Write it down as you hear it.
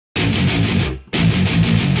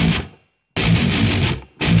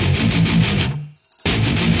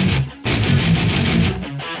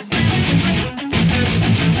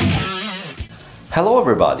Hello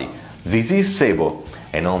everybody, this is Sebo,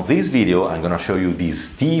 and on this video I'm gonna show you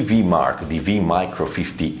this DV Micro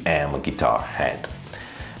 50M guitar head.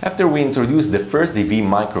 After we introduced the first DV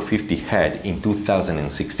Micro 50 head in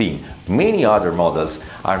 2016, many other models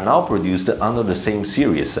are now produced under the same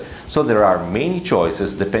series, so there are many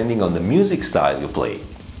choices depending on the music style you play.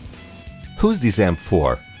 Who's this amp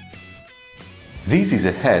for? This is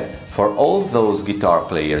a head for all those guitar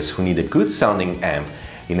players who need a good sounding amp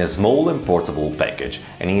in a small and portable package,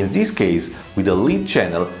 and in this case with a lead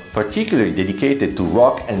channel particularly dedicated to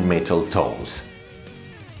rock and metal tones.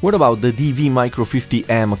 What about the DV Micro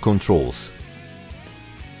 50M controls?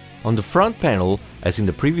 On the front panel, as in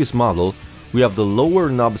the previous model, we have the lower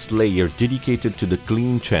knobs layer dedicated to the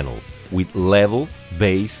clean channel, with level,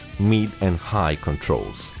 bass, mid and high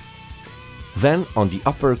controls. Then on the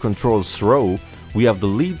upper controls row, we have the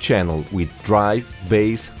lead channel with drive,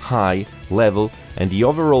 bass, high, level and the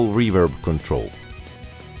overall reverb control.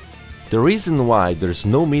 The reason why there's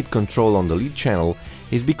no mid control on the lead channel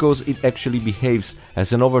is because it actually behaves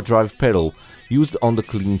as an overdrive pedal used on the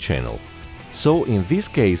clean channel. So in this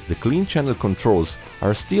case the clean channel controls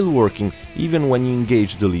are still working even when you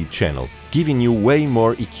engage the lead channel, giving you way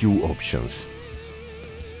more EQ options.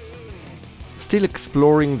 Still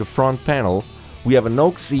exploring the front panel, we have an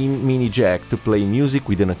aux-in mini jack to play music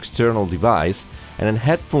with an external device and a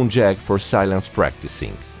headphone jack for silence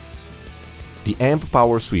practicing. The amp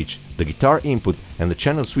power switch, the guitar input and the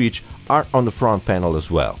channel switch are on the front panel as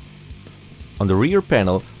well. On the rear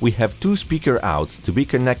panel we have two speaker outs to be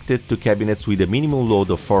connected to cabinets with a minimum load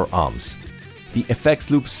of 4 ohms, the FX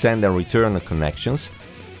loop send and return connections,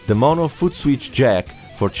 the mono foot switch jack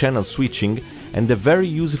for channel switching and the very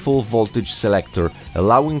useful voltage selector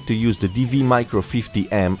allowing to use the DV Micro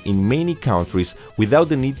 50M in many countries without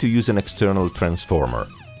the need to use an external transformer.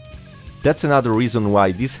 That's another reason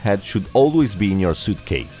why this head should always be in your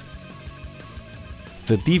suitcase.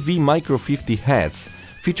 The DV Micro 50 heads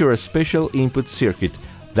feature a special input circuit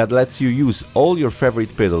that lets you use all your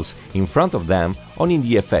favorite pedals in front of them on in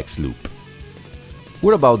the FX loop.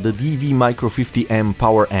 What about the DV Micro 50M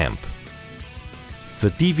power amp? The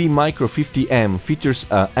DV Micro 50M features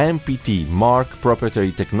a MPT Mark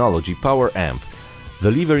proprietary technology power amp,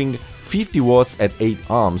 delivering 50 watts at 8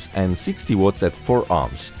 ohms and 60 watts at 4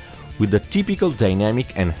 ohms, with the typical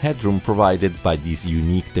dynamic and headroom provided by this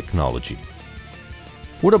unique technology.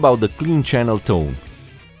 What about the clean channel tone?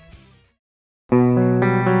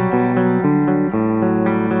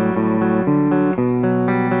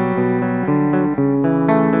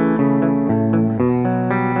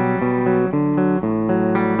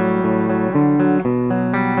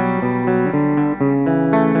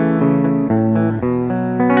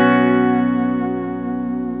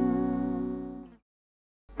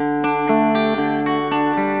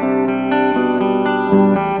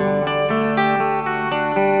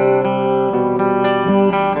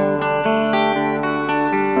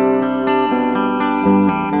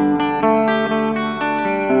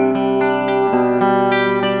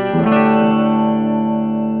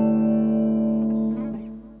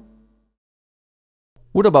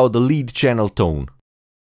 What about the lead channel tone?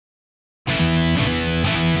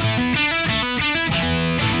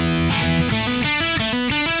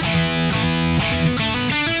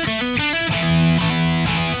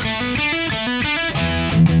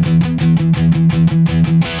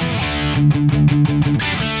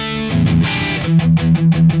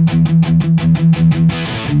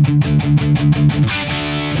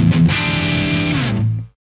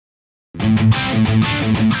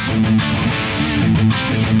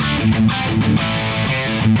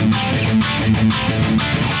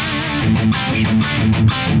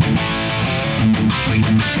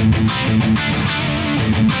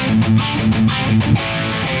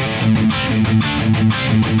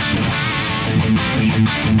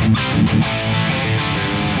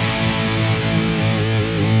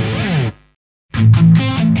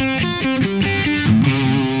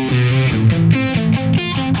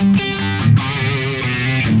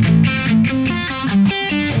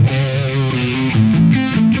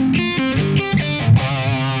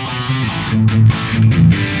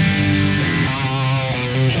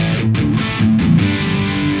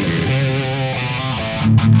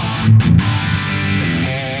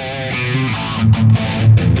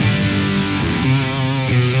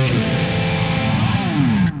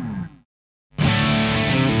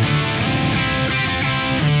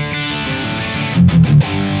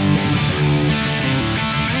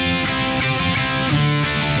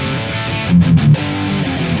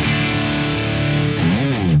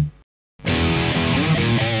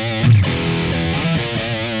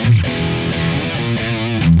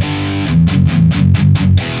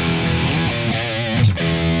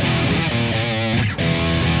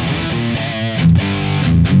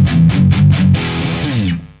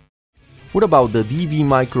 What about the DV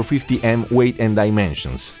Micro 50M weight and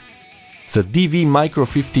dimensions? The DV Micro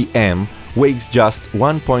 50M weighs just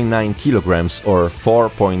 1.9 kilograms or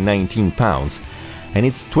 4.19 pounds, and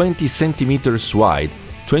it's 20 centimeters wide,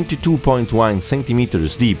 22.1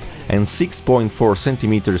 centimeters deep and 6.4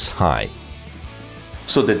 centimeters high.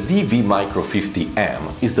 So the DV Micro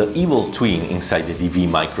 50M is the evil twin inside the DV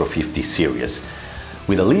Micro 50 series,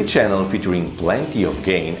 with a lead channel featuring plenty of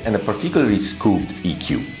gain and a particularly scooped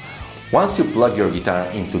EQ. Once you plug your guitar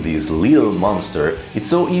into this little monster, it's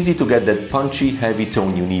so easy to get that punchy, heavy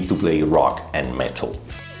tone you need to play rock and metal.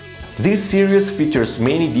 This series features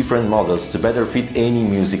many different models to better fit any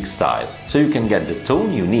music style, so you can get the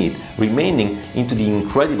tone you need remaining into the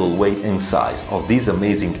incredible weight and size of this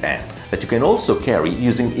amazing amp that you can also carry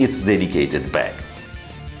using its dedicated bag.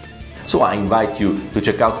 So I invite you to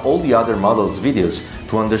check out all the other models' videos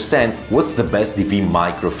to understand what's the best DV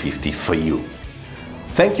Micro 50 for you.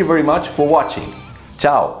 Thank you very much for watching.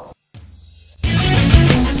 Ciao!